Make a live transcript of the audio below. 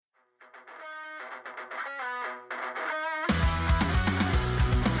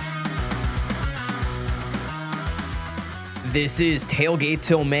This is Tailgate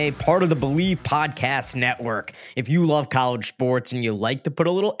Till May, part of the Believe Podcast Network. If you love college sports and you like to put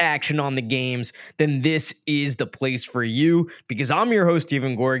a little action on the games, then this is the place for you, because I'm your host,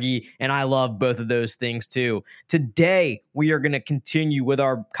 Stephen Gorgie, and I love both of those things too. Today, we are going to continue with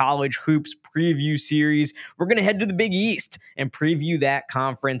our college hoops preview series. We're going to head to the Big East and preview that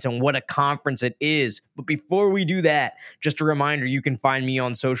conference and what a conference it is. But before we do that, just a reminder, you can find me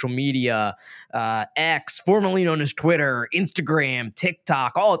on social media, X, formerly known as Twitter, Instagram,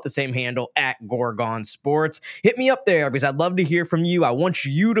 TikTok, all at the same handle, at Gorgon Sports. Hit me up there because I'd love to hear from you. I want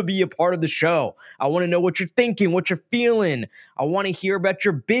you to be a part of the show. I want to know what you're thinking, what you're feeling. I want to hear about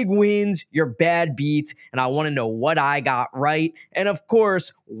your big wins, your bad beats, and I want to know what I got right, and of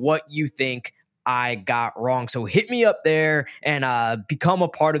course, what you think I got wrong. So hit me up there and become a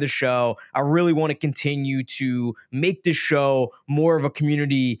part of the show. I really want to continue to make this show more of a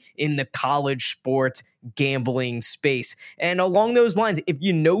community in the college sports gambling space. And along those lines, if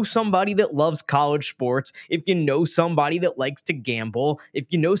you know somebody that loves college sports, if you know somebody that likes to gamble, if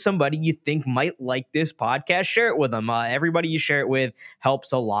you know somebody you think might like this podcast, share it with them. Everybody you share it with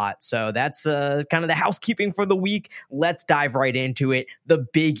helps a lot. So that's kind of the housekeeping for the week. Let's dive right into it. The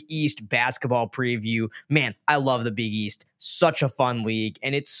Big East basketball preview. Man, I love the Big East. Such a fun league.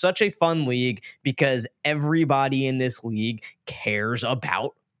 And it's such a fun league because everybody in this league cares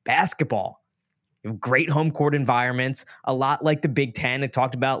about basketball. You have great home court environments, a lot like the Big Ten I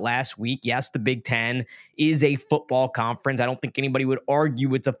talked about last week. Yes, the Big Ten is a football conference. I don't think anybody would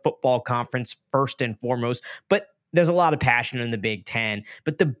argue it's a football conference first and foremost, but there's a lot of passion in the Big Ten.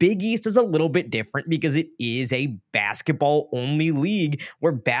 But the Big East is a little bit different because it is a basketball-only league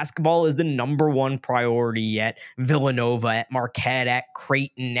where basketball is the number one priority at Villanova, at Marquette, at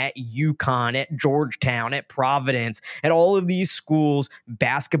Creighton, at UConn, at Georgetown, at Providence. At all of these schools,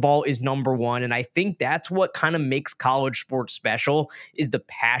 basketball is number one. And I think that's what kind of makes college sports special, is the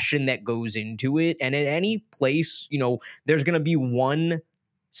passion that goes into it. And at any place, there's going to be one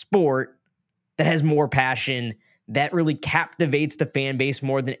sport that has more passion that really captivates the fan base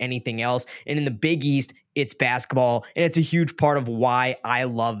more than anything else. And in the Big East, it's basketball, and it's a huge part of why I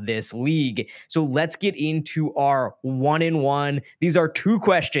love this league. So let's get into our 1-in-1. These are 2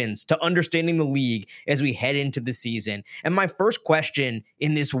 questions to understanding the league as we head into the season. And my first question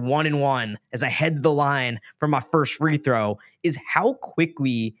in this 1-in-1, as I head to the line for my first free throw, is how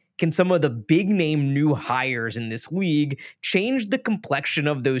quickly can some of the big name new hires in this league change the complexion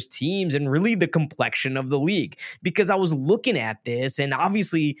of those teams and really the complexion of the league? Because I was looking at this, and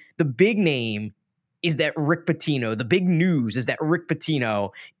obviously the big name is that Rick Pitino. The big news is that Rick Pitino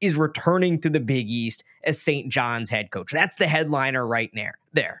is returning to the Big East as St. John's head coach. That's the headliner right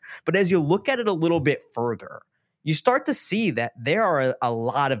there. But as you look at it a little bit further, you start to see that there are a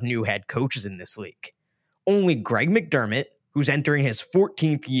lot of new head coaches in this league. Only Greg McDermott, who's entering his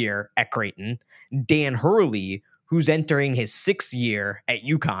 14th year at Creighton, Dan Hurley, who's entering his 6th year at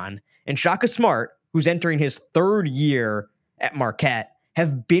UConn, and Shaka Smart, who's entering his 3rd year at Marquette,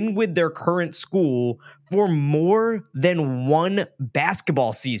 have been with their current school for more than one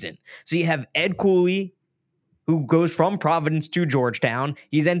basketball season. So you have Ed Cooley, who goes from Providence to Georgetown.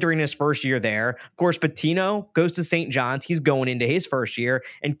 He's entering his 1st year there. Of course, Pitino goes to St. John's. He's going into his 1st year.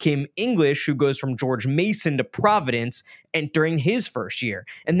 And Kim English, who goes from George Mason to Providence, entering his 1st year.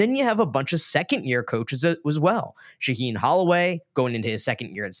 And then you have a bunch of 2nd-year coaches as well. Shaheen Holloway going into his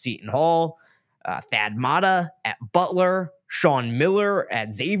 2nd year at Seton Hall. Thad Matta at Butler. Sean Miller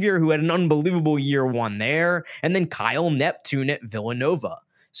at Xavier, who had an unbelievable year 1 there. And then Kyle Neptune at Villanova.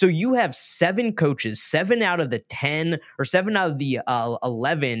 So you have 7 coaches, 7 out of the 10 or 7 out of the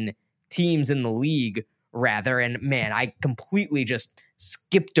 11 teams in the league, rather. And man, I completely just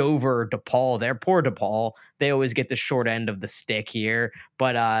skipped over DePaul there. Poor DePaul. They always get the short end of the stick here.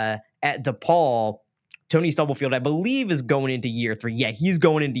 But at DePaul, Tony Stubblefield, I believe, is going into year 3. Yeah, he's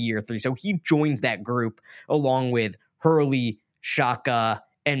going into year 3. So he joins that group along with Hurley, Shaka,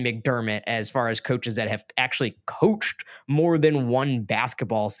 and McDermott as far as coaches that have actually coached more than one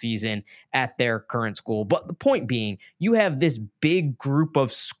basketball season at their current school. But the point being, you have this big group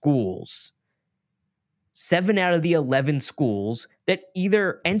of schools, 7 out of the 11 schools that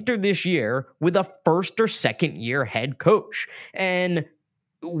either enter this year with a 1st or 2nd year head coach. And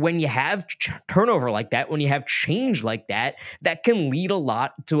when you have turnover like that, when you have change like that, that can lead to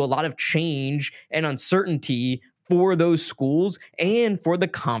a lot of change and uncertainty for those schools and for the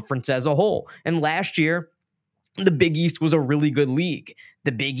conference as a whole. And last year, the Big East was a really good league.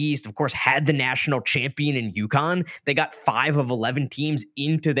 The Big East, of course, had the national champion in UConn. They got 5 of 11 teams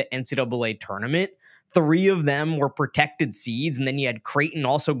into the NCAA tournament. 3 of them were protected seeds, and then you had Creighton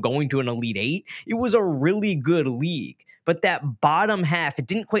also going to an Elite Eight. It was a really good league. But that bottom half, it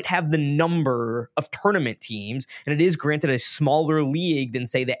didn't quite have the number of tournament teams. And it is granted a smaller league than,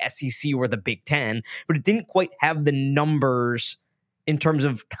 say, the SEC or the Big Ten, but it didn't quite have the numbers in terms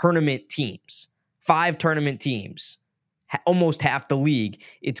of tournament teams. 5 tournament teams, almost half the league.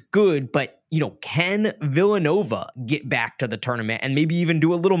 It's good, but can Villanova get back to the tournament and maybe even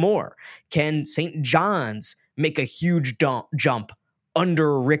do a little more? Can St. John's make a huge jump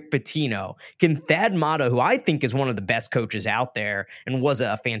under Rick Pitino? Can Thad Matta, who I think is one of the best coaches out there and was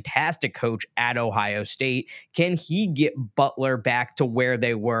a fantastic coach at Ohio State, can he get Butler back to where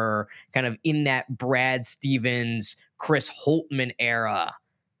they were kind of in that Brad Stevens, Chris Holtmann era?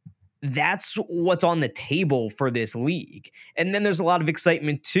 That's what's on the table for this league. And then there's a lot of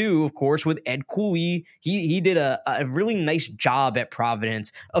excitement too, of course, with Ed Cooley. He did a really nice job at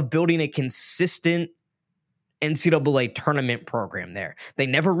Providence of building a consistent NCAA tournament program there. They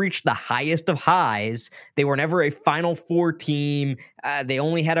never reached the highest of highs. They were never a Final Four team. They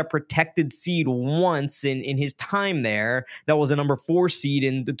only had a protected seed once in his time there. That was a number 4 seed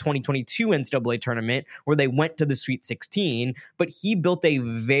in the 2022 NCAA tournament where they went to the Sweet 16. But he built a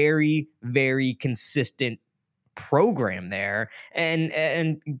very, very consistent program there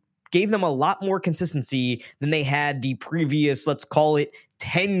and gave them a lot more consistency than they had the previous, let's call it,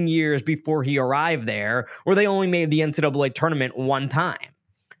 10 years before he arrived there, where they only made the NCAA tournament one time.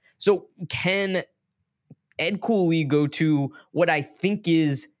 So can Ed Cooley go to what I think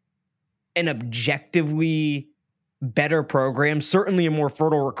is an objectively better program, certainly a more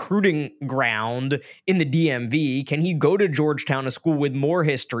fertile recruiting ground in the DMV? Can he go to Georgetown, a school with more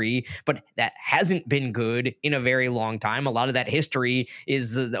history, but that hasn't been good in a very long time? A lot of that history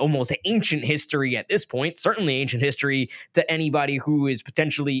is almost ancient history at this point, certainly ancient history to anybody who is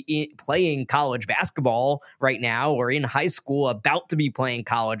potentially playing college basketball right now or in high school about to be playing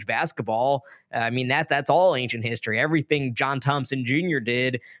college basketball. I mean, that's all ancient history. Everything John Thompson Jr.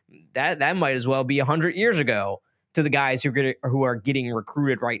 did, that might as well be 100 years ago to the guys who are getting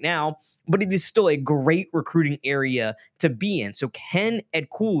recruited right now, but it is still a great recruiting area to be in. So can Ed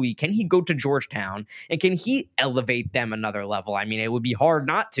Cooley, can he go to Georgetown and can he elevate them another level? I mean, it would be hard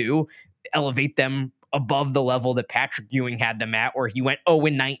not to elevate them above the level that Patrick Ewing had them at, where he went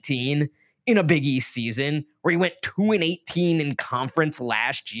 0-19 in a Big East season, where he went 2-18 in conference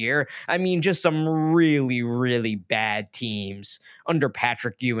last year. I mean, just some really, really bad teams under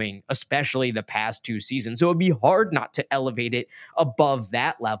Patrick Ewing, especially the past 2 seasons. So it'd be hard not to elevate it above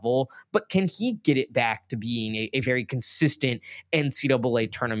that level, but can he get it back to being a very consistent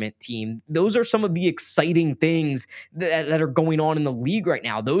NCAA tournament team? Those are some of the exciting things that are going on in the league right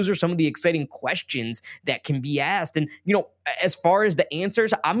now. Those are some of the exciting questions that can be asked. And, as far as the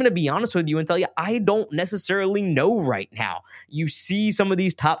answers, I'm going to be honest with you and tell you, I don't necessarily know right now. You see some of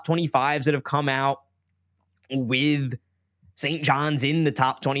these top 25s that have come out with St. John's in the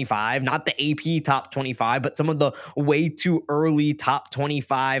top 25, not the AP top 25, but some of the way too early top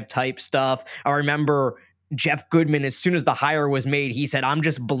 25 type stuff. I remember Jeff Goodman, as soon as the hire was made, he said, I'm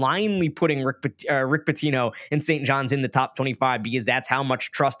just blindly putting Rick Pitino and St. John's in the top 25 because that's how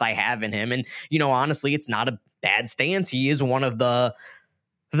much trust I have in him. And, honestly, it's not a bad stance. He is one of the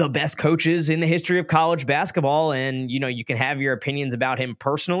best coaches in the history of college basketball. And, you can have your opinions about him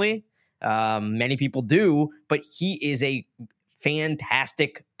personally. Many people do, but he is a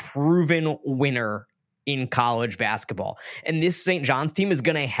fantastic, proven winner in college basketball. And this St. John's team is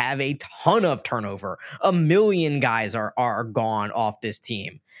going to have a ton of turnover. 1 million guys are gone off this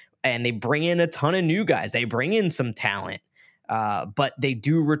team. And they bring in a ton of new guys. They bring in some talent. But they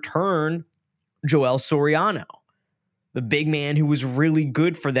do return Joel Soriano, the big man who was really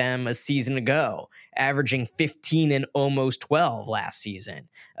good for them a season ago, averaging 15 and almost 12 last season.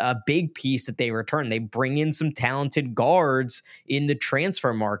 A big piece that they return. They bring in some talented guards in the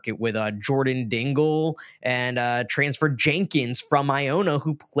transfer market with Jordan Dingle and transfer Jenkins from Iona,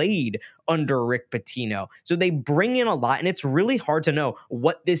 who played under Rick Pitino. So they bring in a lot, and it's really hard to know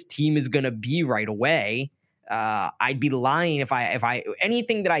what this team is going to be right away. I'd be lying if I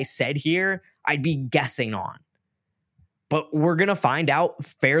anything that I said here, I'd be guessing on. But we're going to find out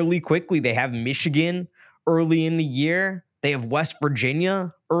fairly quickly. They have Michigan early in the year. They have West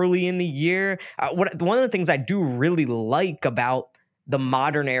Virginia early in the year. One of the things I do really like about the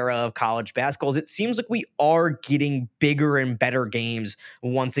modern era of college basketball is it seems like we are getting bigger and better games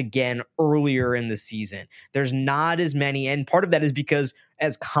once again earlier in the season. There's not as many, and part of that is because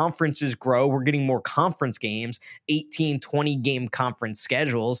as conferences grow, we're getting more conference games, 18, 20 game conference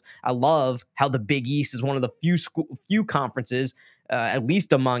schedules. I love how the Big East is one of the few conferences at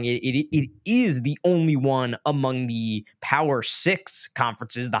least among it is the only one among the Power Six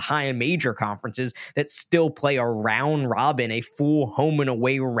conferences, the high and major conferences, that still play a round robin, a full home and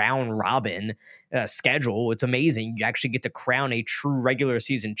away round robin schedule. It's amazing. You actually get to crown a true regular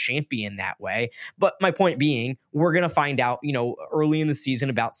season champion that way. But my point being, we're going to find out, early in the season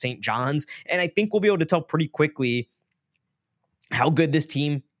about St. John's, and I think we'll be able to tell pretty quickly how good this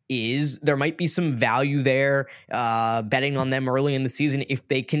team is. There might be some value there, betting on them early in the season if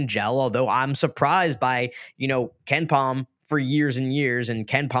they can gel, although I'm surprised by, KenPom for years and years. And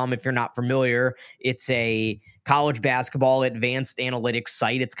KenPom, if you're not familiar, it's a college basketball advanced analytics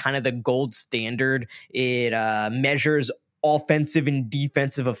site. It's kind of the gold standard. It measures offensive and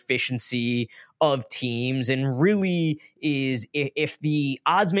defensive efficiency of teams, and really is, if the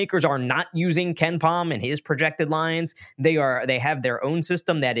odds makers are not using KenPom and his projected lines, they have their own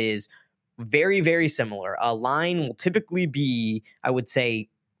system that is very, very similar. A line will typically be, I would say,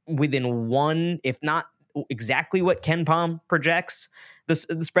 within one, if not exactly what KenPom projects the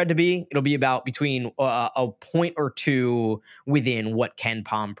spread to be. It'll be about between a point or two within what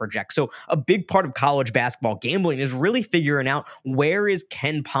KenPom projects. So a big part of college basketball gambling is really figuring out where is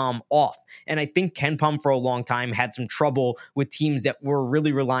KenPom off. And I think KenPom for a long time had some trouble with teams that were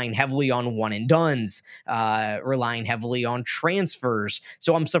really relying heavily on one and dones, relying heavily on transfers.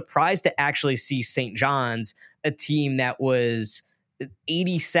 So I'm surprised to actually see St. John's, a team that was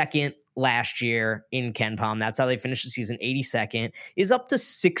 82nd last year in KenPom. That's how they finished the season, 82nd, is up to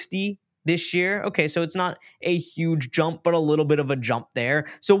 60 this year. Okay, so it's not a huge jump, but a little bit of a jump there.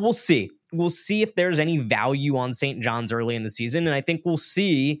 So we'll see. We'll see if there's any value on St. John's early in the season, and I think we'll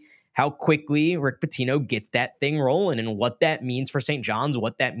see how quickly Rick Pitino gets that thing rolling and what that means for St. John's,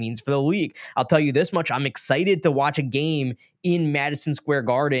 what that means for the league. I'll tell you this much. I'm excited to watch a game in Madison Square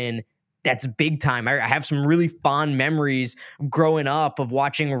Garden that's big time. I have some really fond memories growing up of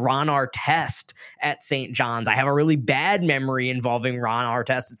watching Ron Artest at St. John's. I have a really bad memory involving Ron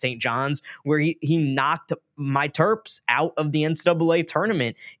Artest at St. John's, where he knocked my Terps out of the NCAA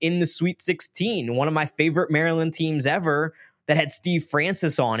tournament in the Sweet 16, one of my favorite Maryland teams ever that had Steve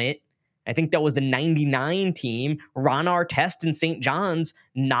Francis on it. I think that was the 99 team. Ron Artest and St. John's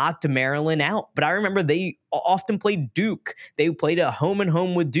knocked Maryland out. But I remember they often played Duke. They played a home and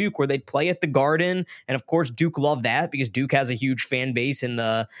home with Duke where they'd play at the Garden. And of course, Duke loved that because Duke has a huge fan base in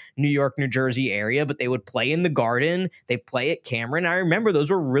the New York, New Jersey area. But they would play in the Garden. They play at Cameron. I remember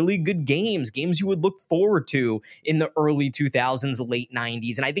those were really good games you would look forward to in the early 2000s, late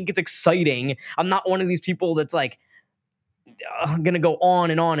 90s. And I think it's exciting. I'm not one of these people that's like, going to go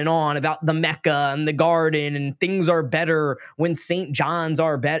on and on and on about the Mecca and the Garden and things are better when St. John's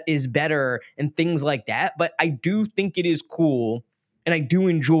is better and things like that. But I do think it is cool, and I do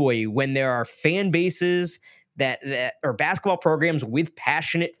enjoy when there are fan bases that are basketball programs with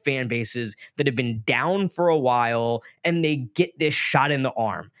passionate fan bases that have been down for a while, and they get this shot in the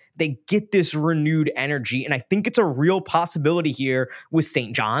arm. They get this renewed energy, and I think it's a real possibility here with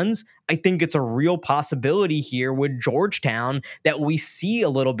St. John's. I think it's a real possibility here with Georgetown that we see a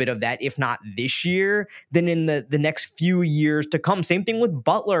little bit of that, if not this year, then in the next few years to come. Same thing with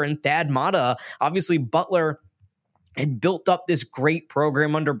Butler and Thad Matta. Obviously, Butler had built up this great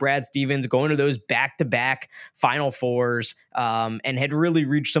program under Brad Stevens, going to those back-to-back Final Fours, and had really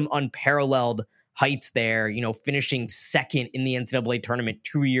reached some unparalleled heights there, finishing second in the NCAA tournament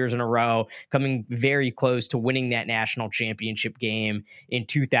 2 years in a row, coming very close to winning that national championship game in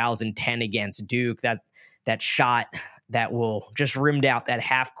 2010 against Duke. That shot that will just rimmed out, that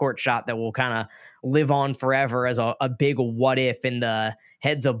half-court shot that will kind of live on forever as a big what if in the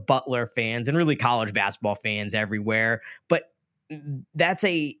heads of Butler fans and really college basketball fans everywhere. But that's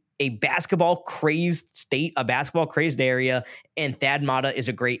a basketball crazed state, a basketball crazed area, and Thad Matta is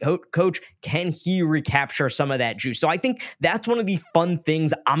a great coach. Can he recapture some of that juice? So I think that's one of the fun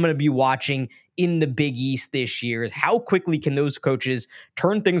things I'm going to be watching in the Big East this year is how quickly can those coaches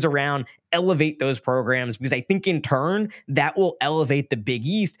turn things around, elevate those programs, because I think in turn that will elevate the Big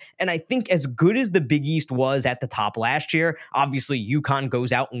East. And I think as good as the Big East was at the top last year, obviously UConn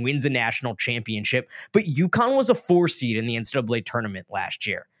goes out and wins a national championship, but UConn was a 4 seed in the NCAA tournament last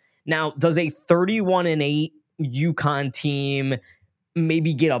year. Now, does a 31-8 UConn team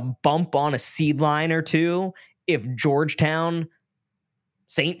maybe get a bump on a seed line or two if Georgetown,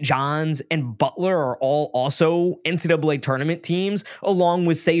 St. John's, and Butler are all also NCAA tournament teams, along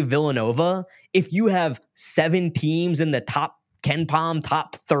with, say, Villanova? If you have 7 teams in the top KenPom,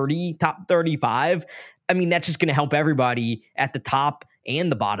 top 30, top 35, I mean, that's just going to help everybody at the top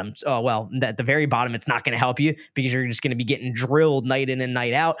and the bottom. At the very bottom, it's not going to help you because you're just going to be getting drilled night in and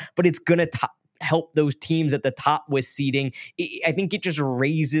night out, but it's going to help those teams at the top with seeding. I think it just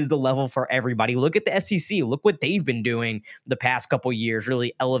raises the level for everybody. Look at the SEC. Look what they've been doing the past couple years,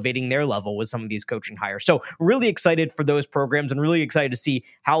 really elevating their level with some of these coaching hires. So really excited for those programs and really excited to see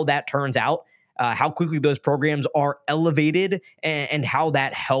how that turns out. How quickly those programs are elevated and how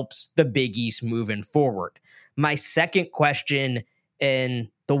that helps the Big East moving forward. My second question in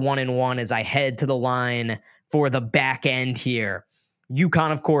the 1-1 as I head to the line for the back end here.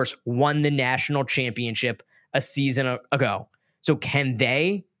 UConn, of course, won the national championship a season ago. So can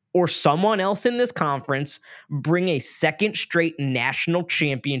they or someone else in this conference bring a second straight national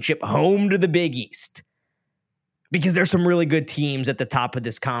championship home to the Big East? Because there's some really good teams at the top of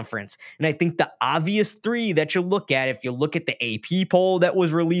this conference. And I think the obvious three that you look at, if you look at the AP poll that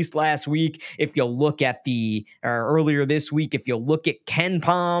was released last week, if you look at earlier this week, if you look at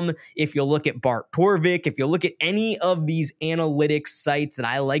KenPom, if you look at Bart Torvik, if you look at any of these analytics sites that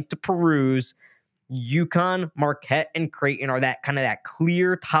I like to peruse, UConn, Marquette, and Creighton are that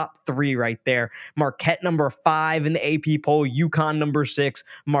clear top three right there. Marquette number 5 in the AP poll, UConn number 6,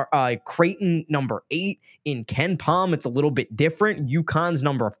 Creighton number 8. In KenPom, it's a little bit different. UConn's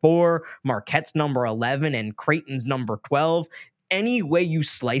number 4, Marquette's number 11, and Creighton's number 12. Any way you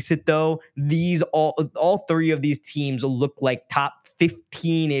slice it, though, these all three of these teams look like top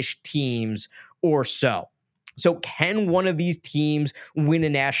 15-ish teams or so. So can one of these teams win a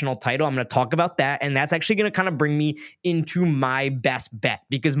national title? I'm going to talk about that, and that's actually going to kind of bring me into my best bet,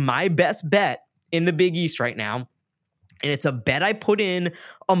 because my best bet in the Big East right now, and it's a bet I put in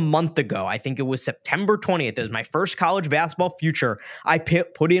a month ago. I think it was September 20th. It was my first college basketball future I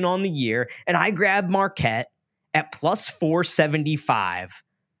put in on the year, and I grabbed Marquette at plus 475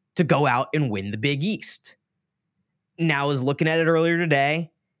 to go out and win the Big East. Now, I was looking at it earlier today.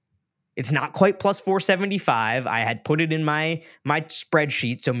 It's not quite plus 475. I had put it in my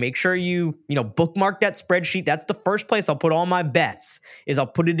spreadsheet, so make sure you bookmark that spreadsheet. That's the first place I'll put all my bets, is I'll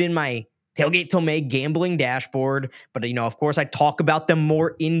put it in my Tailgate Till May gambling dashboard. But, of course, I talk about them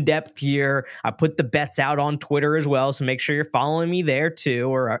more in depth here. I put the bets out on Twitter as well, so make sure you're following me there too,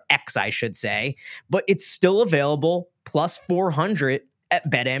 or X, I should say. But it's still available plus 400 at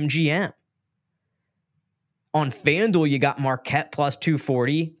BetMGM. On FanDuel, you got Marquette plus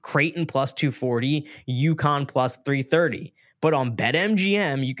 240, Creighton plus 240, UConn plus 330. But on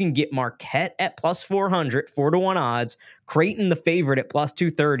BetMGM, you can get Marquette at plus 400, 4-1 odds, Creighton the favorite at plus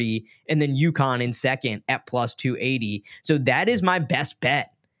 230, and then UConn in second at plus 280. So that is my best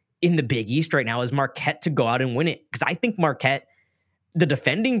bet in the Big East right now, is Marquette to go out and win it. Because I think Marquette, the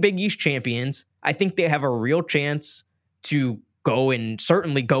defending Big East champions, I think they have a real chance to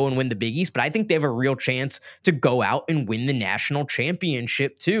certainly go and win the Big East, but I think they have a real chance to go out and win the national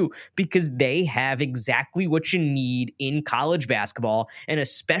championship too, because they have exactly what you need in college basketball, and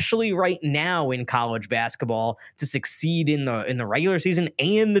especially right now in college basketball to succeed in the regular season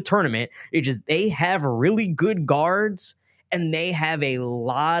and the tournament. It's just they have really good guards and they have a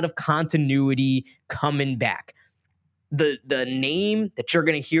lot of continuity coming back. The name that you're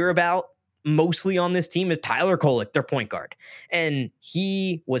going to hear about mostly on this team is Tyler Kolek, their point guard. And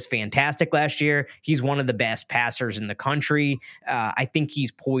he was fantastic last year. He's one of the best passers in the country. I think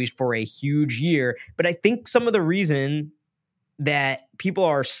he's poised for a huge year. But I think some of the reason that people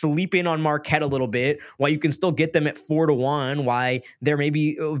are sleeping on Marquette a little bit, why you can still get them at 4-1, why they're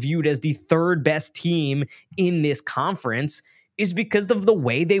maybe viewed as the third best team in this conference, is because of the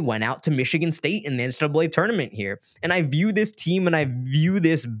way they went out to Michigan State in the NCAA tournament here. And I view this team and I view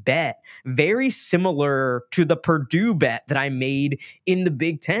this bet very similar to the Purdue bet that I made in the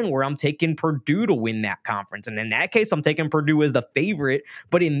Big Ten, where I'm taking Purdue to win that conference. And in that case, I'm taking Purdue as the favorite.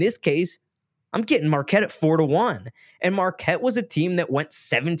 But in this case, I'm getting Marquette at 4-1. And Marquette was a team that went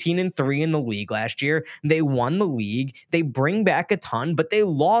 17-3 in the league last year. They won the league. They bring back a ton, but they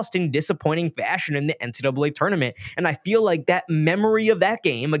lost in disappointing fashion in the NCAA tournament. And I feel like that memory of that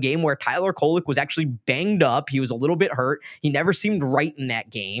game, a game where Tyler Kolek was actually banged up, he was a little bit hurt, he never seemed right in that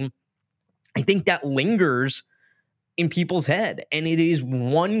game, I think that lingers in people's head. And it is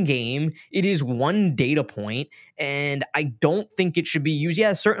one game, it is one data point, and I don't think it should be used.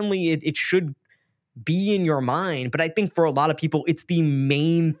 Yeah, certainly it should be in your mind, but I think for a lot of people, it's the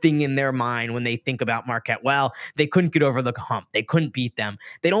main thing in their mind when they think about Marquette. Well, they couldn't get over the hump. They couldn't beat them.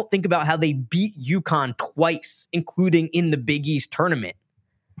 They don't think about how they beat UConn twice, including in the Big East tournament.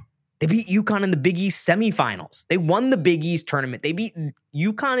 They beat UConn in the Big East semifinals. They won the Big East tournament. They beat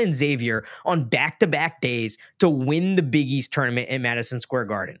UConn and Xavier on back-to-back days to win the Big East tournament in Madison Square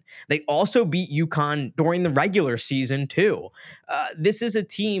Garden. They also beat UConn during the regular season too. This is a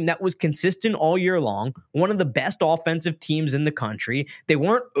team that was consistent all year long, one of the best offensive teams in the country. They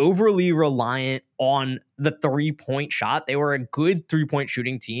weren't overly reliant on the three-point shot. They were a good three-point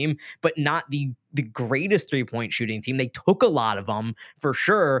shooting team, but not the greatest three-point shooting team. They took a lot of them for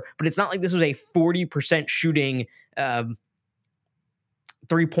sure, but it's not like this was a 40% shooting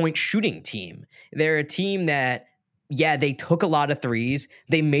three-point shooting team. They're a team that, yeah, they took a lot of threes.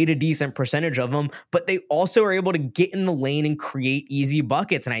 They made a decent percentage of them, but they also are able to get in the lane and create easy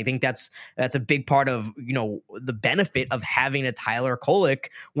buckets. And I think that's a big part of, the benefit of having a Tyler Kolek,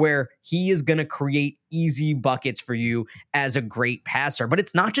 where he is going to create easy buckets for you as a great passer. But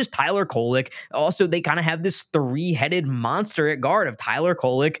it's not just Tyler Kolek. Also, they kind of have this three-headed monster at guard of Tyler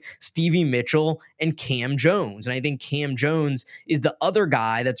Kolek, Stevie Mitchell, and Cam Jones. And I think Cam Jones is the other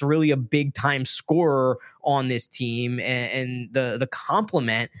guy that's really a big-time scorer on this team and the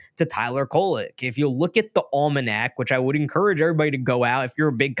complement to Tyler Kolek. If you look at the Almanac, which I would encourage everybody to go out, if you're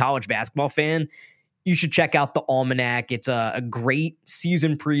a big college basketball fan, you should check out the Almanac. It's a great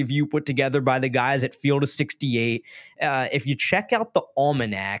season preview put together by the guys at Field of 68. If you check out the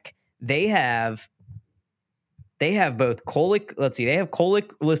Almanac, they have both Kolek. Let's see, they have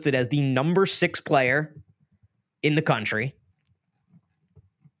Kolek listed as the number 6 player in the country,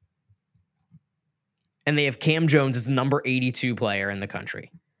 and they have Cam Jones as the number 82 player in the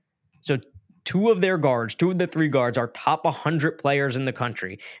country. So two of the 3 guards are top 100 players in the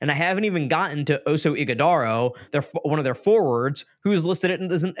country. And I haven't even gotten to Oso Ighodaro, one of their forwards, who's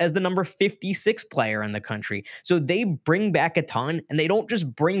listed as the number 56 player in the country. So they bring back a ton, and they don't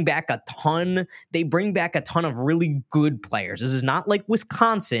just bring back a ton, they bring back a ton of really good players. This is not like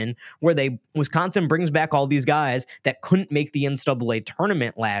Wisconsin, where Wisconsin brings back all these guys that couldn't make the NCAA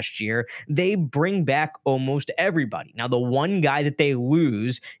tournament last year. They bring back almost everybody. Now, the one guy that they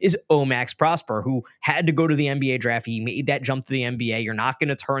lose is Omax Prosper, who had to go to the NBA draft. He made that jump to the NBA. You're not going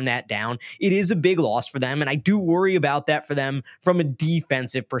to turn that down. It is a big loss for them, and I do worry about that for them from a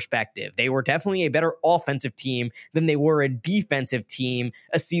defensive perspective. They were definitely a better offensive team than they were a defensive team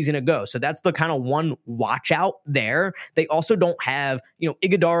a season ago. So that's the kind of one watch out there. They also don't have,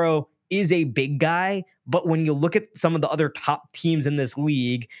 Ighodaro is a big guy, but when you look at some of the other top teams in this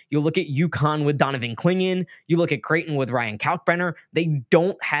league, you look at UConn with Donovan Clingan, you look at Creighton with Ryan Kalkbrenner, they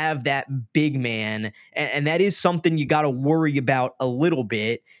don't have that big man, and that is something you got to worry about a little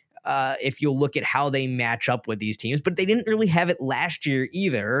bit if you look at how they match up with these teams. But they didn't really have it last year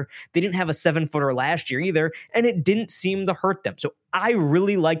either. They didn't have a 7-footer last year either, and it didn't seem to hurt them. So I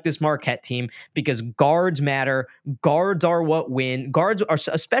really like this Marquette team because guards matter. Guards are what win. Guards are,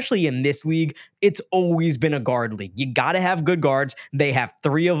 especially in this league, it's always been a guard league. You got to have good guards. They have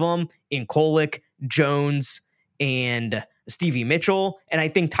 3 of them in Kolek, Jones, and Stevie Mitchell. And I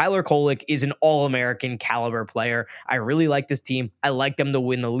think Tyler Kolek is an all-American caliber player. I really like this team. I like them to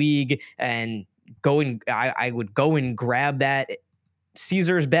win the league, and I would go and grab that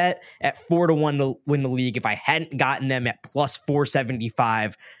Caesars bet at 4-1 to win the league if I hadn't gotten them at plus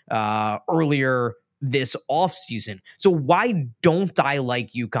 475 earlier this offseason. So why don't I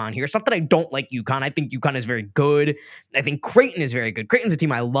like UConn here? It's not that I don't like UConn. I think UConn is very good. I think Creighton is very good. Creighton's a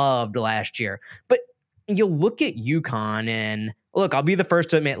team I loved last year. But you look at UConn, and look, I'll be the first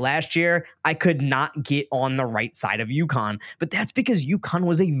to admit, last year I could not get on the right side of UConn, but that's because UConn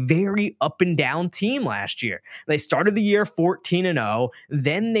was a very up and down team last year. They started the year 14-0,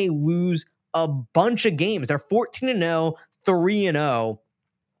 then they lose a bunch of games. They're 14-0, 3-0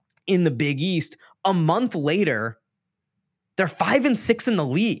 in the Big East. A month later, they're 5-6 in the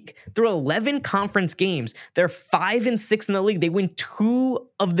league. Through 11 conference games, they're 5-6 in the league. They win 2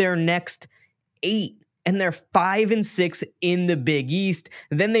 of their next 8. And they're 5-6 in the Big East.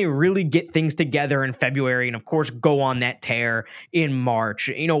 Then they really get things together in February and, of course, go on that tear in March.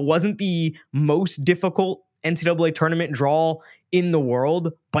 It wasn't the most difficult NCAA tournament draw in the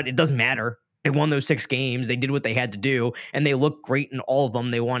world, but it doesn't matter. They won those 6 games. They did what they had to do, and they looked great in all of them.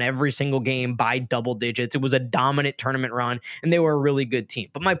 They won every single game by double digits. It was a dominant tournament run, and they were a really good team.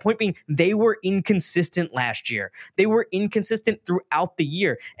 But my point being, they were inconsistent last year. They were inconsistent throughout the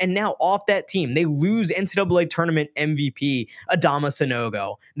year. And now off that team, they lose NCAA tournament MVP Adama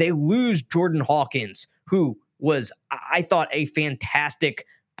Sanogo. They lose Jordan Hawkins, who was, I thought, a fantastic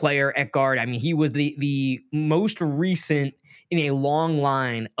player at guard. I mean, he was the most recent in a long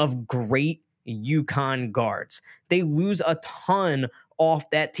line of great UConn guards. They lose a ton off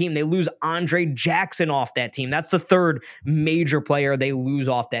that team. They lose Andre Jackson off that team. That's the third major player they lose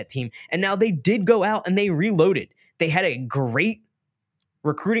off that team. And now they did go out and they reloaded. They had a great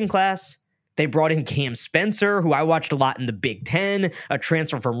recruiting class, they brought in Cam Spencer, who I watched a lot in the Big Ten, a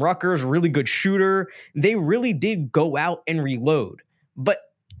transfer from Rutgers, really good shooter. They really did go out and reload. But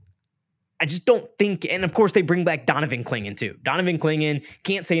I just don't think, and of course they bring back Donovan Clingan too. Donovan Clingan,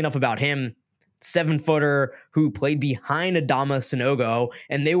 can't say enough about him. 7-footer who played behind Adama Sanogo,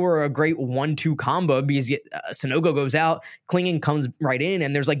 and they were a great 1-2 combo because Sanogo goes out, Clingan comes right in,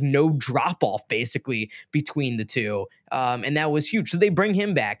 and there's like no drop-off basically between the two, and that was huge. So they bring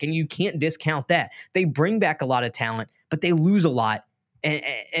him back, and you can't discount that. They bring back a lot of talent, but they lose a lot,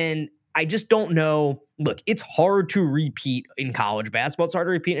 and I just don't know. Look, it's hard to repeat in college basketball. It's hard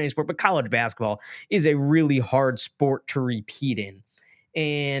to repeat in any sport, but college basketball is a really hard sport to repeat in,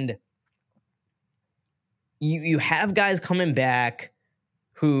 and you have guys coming back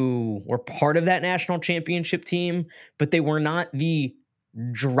who were part of that national championship team, but they were not the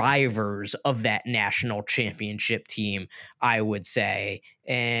drivers of that national championship team, I would say.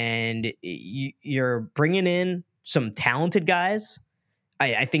 And you're bringing in some talented guys.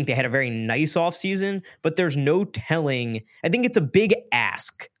 I think they had a very nice offseason, but there's no telling. I think it's a big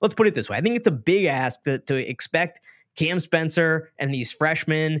ask. Let's put it this way. I think it's a big ask to expect Cam Spencer and these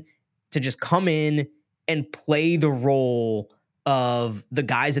freshmen to just come in and play the role of the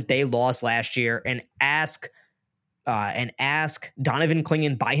guys that they lost last year and ask Donovan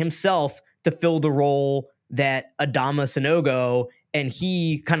Clingan by himself to fill the role that Adama Sanogo and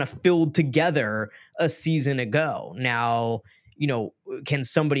he kind of filled together a season ago. Now, can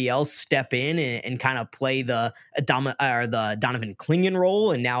somebody else step in and kind of play the Donovan Clingan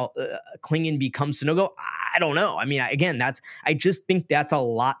role, and now Clingan becomes Sanogo? I don't know. I mean, I just think that's a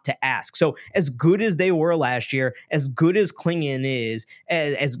lot to ask. So as good as they were last year, as good as Clingan is,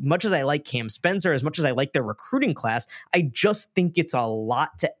 as much as I like Cam Spencer, as much as I like their recruiting class, I just think it's a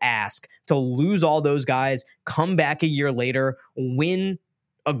lot to ask to lose all those guys, come back a year later, win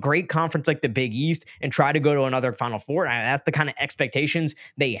a great conference like the Big East, and try to go to another Final Four. That's the kind of expectations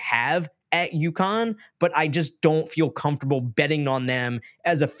they have at UConn, but I just don't feel comfortable betting on them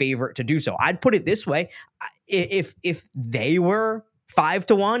as a favorite to do so. I'd put it this way. If they were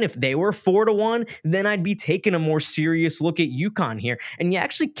 5-1, if they were 4-1, then I'd be taking a more serious look at UConn here. And you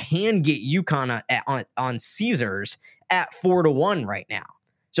actually can get UConn on Caesars at 4-1 right now.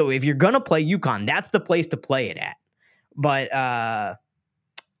 So if you're going to play UConn, that's the place to play it at. But,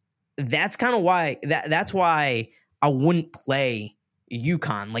 that's kind of why that's why I wouldn't play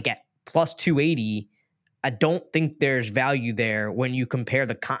UConn like at plus 280. I don't think there's value there when you compare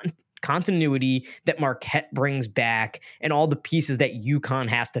the continuity that Marquette brings back and all the pieces that UConn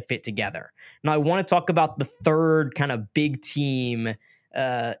has to fit together. Now I want to talk about the third kind of big team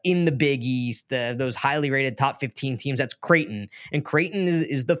in the Big East, those highly rated top 15 teams. That's Creighton, and Creighton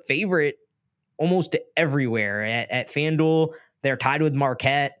is the favorite almost everywhere at FanDuel. They're tied with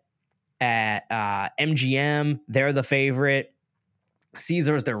Marquette. At MGM, they're the favorite.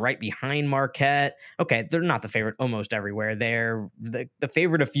 Caesars, they're right behind Marquette. Okay, they're not the favorite almost everywhere. They're the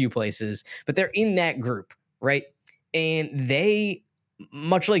favorite a few places, but they're in that group, right? And they,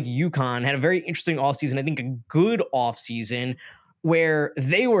 much like UConn, had a very interesting offseason. I think a good offseason where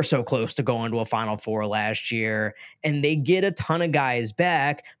they were so close to going to a Final Four last year, and they get a ton of guys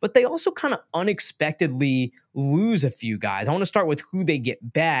back, but they also kind of unexpectedly lose a few guys. I want to start with who they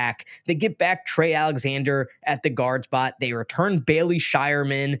get back. They get back Trey Alexander at the guard spot. They return Bailey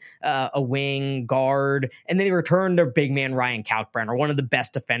Shireman, a wing guard, and then they return their big man Ryan Kalkbrenner, one of the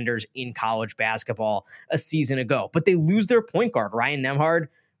best defenders in college basketball a season ago. But they lose their point guard. Ryan Nembhard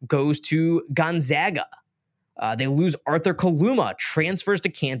goes to Gonzaga. They lose Arthur Kaluma, transfers to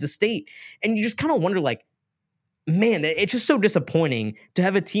Kansas State. And you just kind of wonder, like, man, it's just so disappointing to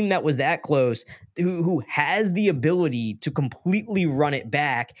have a team that was that close, who has the ability to completely run it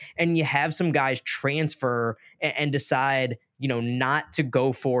back, and you have some guys transfer and decide, not to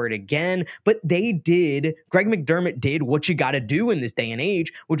go for it again. But they did. Greg McDermott did what you got to do in this day and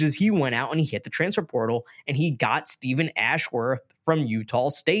age, which is he went out and he hit the transfer portal and he got Stephen Ashworth from Utah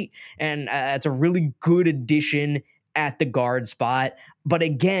State. And it's a really good addition at the guard spot. But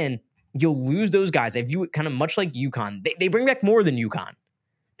again, you'll lose those guys. I view it kind of much like UConn. They bring back more than UConn.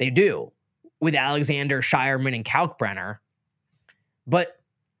 They do, with Alexander, Shireman, and Kalkbrenner. But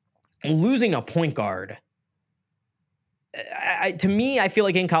losing a point guard, to me, I feel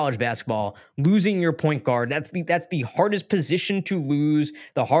like in college basketball, losing your point guard, that's the hardest position to lose,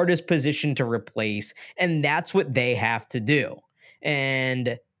 the hardest position to replace, and that's what they have to do.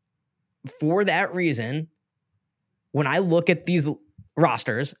 And for that reason, when I look at these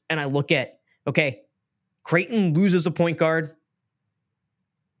rosters and I look at, okay, Creighton loses a point guard,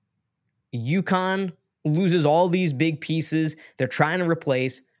 UConn loses all these big pieces they're trying to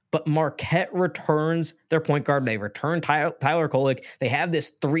replace, but Marquette returns their point guard. They return Tyler Kolek. They have this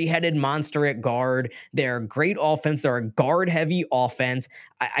three-headed monster at guard. They're a great offense. They're a guard-heavy offense.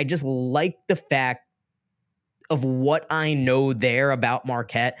 I just like the fact of what I know there about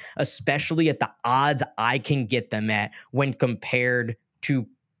Marquette, especially at the odds I can get them at when compared to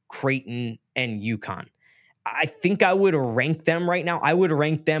Creighton and UConn. I think I would rank them right now. I would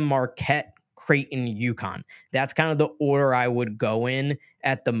rank them Marquette, Creighton, UConn. That's kind of the order I would go in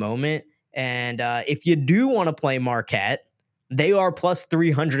at the moment. And if you do want to play Marquette, they are plus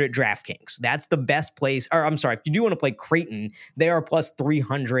 300 at DraftKings. That's the best place. Or I'm sorry, if you do want to play Creighton, they are plus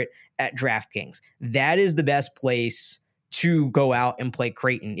 300 at DraftKings. That is the best place to go out and play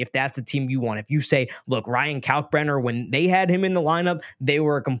Creighton if that's the team you want. If you say, look, Ryan Kalkbrenner, when they had him in the lineup, they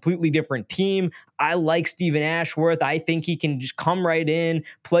were a completely different team. I like Stephen Ashworth. I think he can just come right in,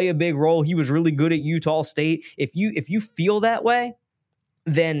 play a big role. He was really good at Utah State. If you feel that way,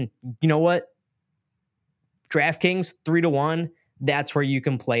 then you know what? DraftKings 3-1. That's where you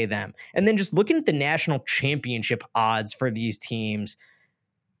can play them. And then just looking at the national championship odds for these teams,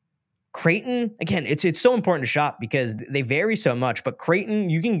 Creighton, again, it's so important to shop because they vary so much, but Creighton,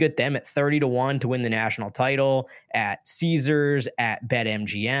 you can get them at 30-1 to win the national title, at Caesars, at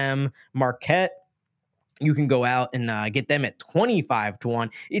BetMGM. Marquette, you can go out and get them at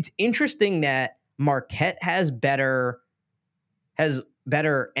 25-1. It's interesting that Marquette has better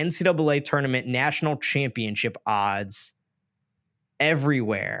NCAA tournament national championship odds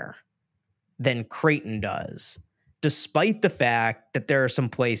everywhere than Creighton does, despite the fact that there are some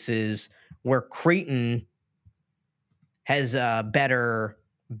places where Creighton has better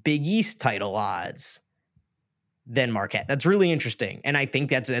Big East title odds than Marquette. That's really interesting. And I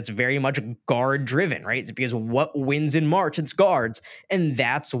think that's very much guard driven, right? It's because what wins in March, it's guards. And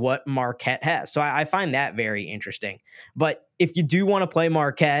that's what Marquette has. So I find that very interesting. But if you do want to play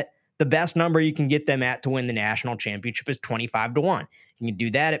Marquette, the best number you can get them at to win the national championship is 25-1. You can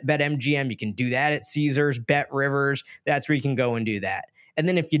do that at BetMGM. You can do that at Caesars, Bet Rivers. That's where you can go and do that. And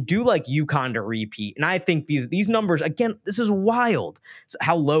then if you do like UConn to repeat, and I think these numbers, again, this is wild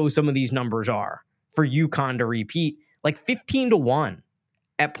how low some of these numbers are for UConn to repeat, like 15-1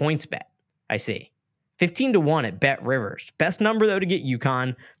 at PointsBet. I see 15-1 at Bet Rivers. Best number though to get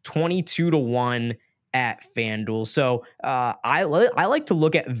UConn, 22-1 at FanDuel. So I like to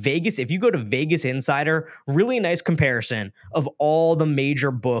look at Vegas. If you go to Vegas Insider, really nice comparison of all the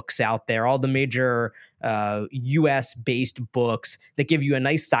major books out there, all the major US-based books that give you a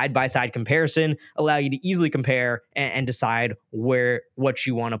nice side-by-side comparison, allow you to easily compare and decide what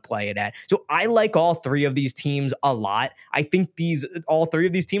you want to play it at. So I like all three of these teams a lot. I think all three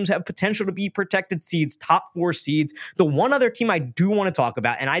of these teams have potential to be protected seeds, top 4 seeds. The one other team I do want to talk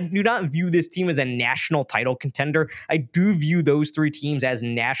about, and I do not view this team as a national title contender. I do view those 3 teams as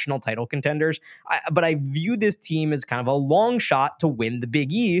national title contenders, but I view this team as kind of a long shot to win the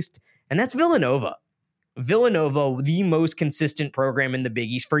Big East, and that's Villanova. Villanova, the most consistent program in the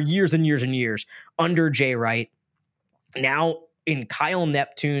Big East for years and years and years under Jay Wright. Now in Kyle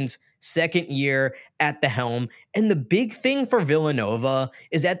Neptune's second year at the helm. And the big thing for Villanova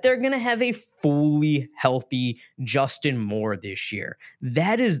is that they're going to have a fully healthy Justin Moore this year.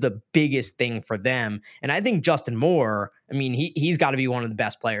 That is the biggest thing for them. And I think Justin Moore, I mean, he's got to be one of the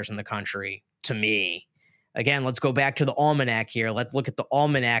best players in the country to me. Again, let's go back to the Almanac here. Let's look at the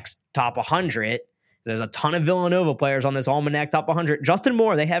Almanac's top 100. There's a ton of Villanova players on this Almanac top 100. Justin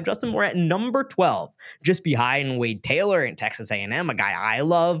Moore, they have Justin Moore at number 12, just behind Wade Taylor and Texas A&M, a guy I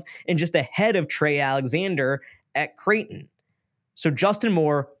love, and just ahead of Trey Alexander at Creighton. So Justin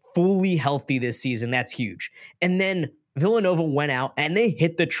Moore, fully healthy this season. That's huge. And then Villanova went out and they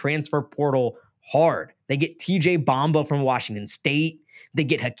hit the transfer portal hard. They get TJ Bamba from Washington State. They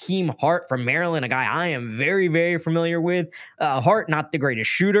get Hakeem Hart from Maryland, a guy I am very, very familiar with. Hart, not the greatest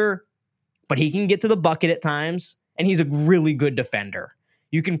shooter, but he can get to the bucket at times, and he's a really good defender.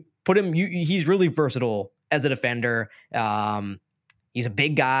 You can put him, he's really versatile as a defender. He's a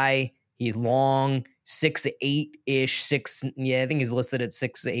big guy. He's long, 6'8"-ish, I think he's listed at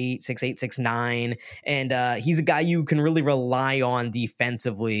 6'8", 6'9". And he's a guy you can really rely on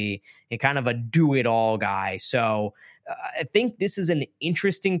defensively and kind of a do-it-all guy. So I think this is an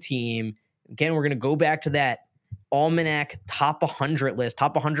interesting team. Again, we're going to go back to that Almanac top 100 list,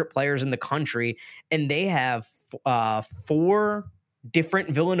 top 100 players in the country, and they have 4 different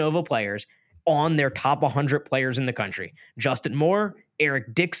Villanova players on their top 100 players in the country. Justin Moore,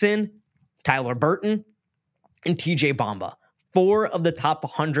 Eric Dixon, Tyler Burton, and TJ Bamba. 4 of the top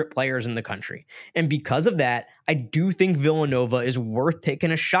 100 players in the country. And because of that, I do think Villanova is worth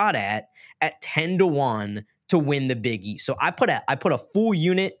taking a shot at 10-1 to win the Big East. So I put a full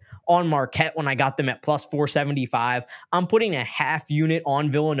unit on Marquette when I got them at plus 475. I'm putting a half unit on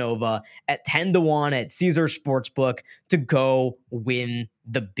Villanova at 10-1 at Caesars Sportsbook to go win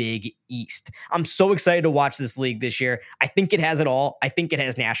the Big East. I'm so excited to watch this league this year. I think it has it all. I think it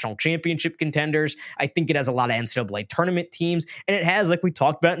has national championship contenders. I think it has a lot of NCAA tournament teams. And it has, like we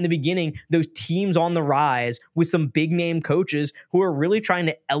talked about in the beginning, those teams on the rise with some big name coaches who are really trying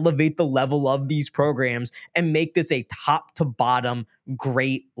to elevate the level of these programs and make this a top to bottom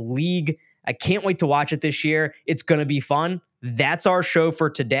great league. I can't wait to watch it this year. It's going to be fun. That's our show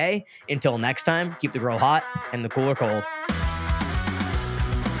for today. Until next time, keep the grill hot and the cooler cold.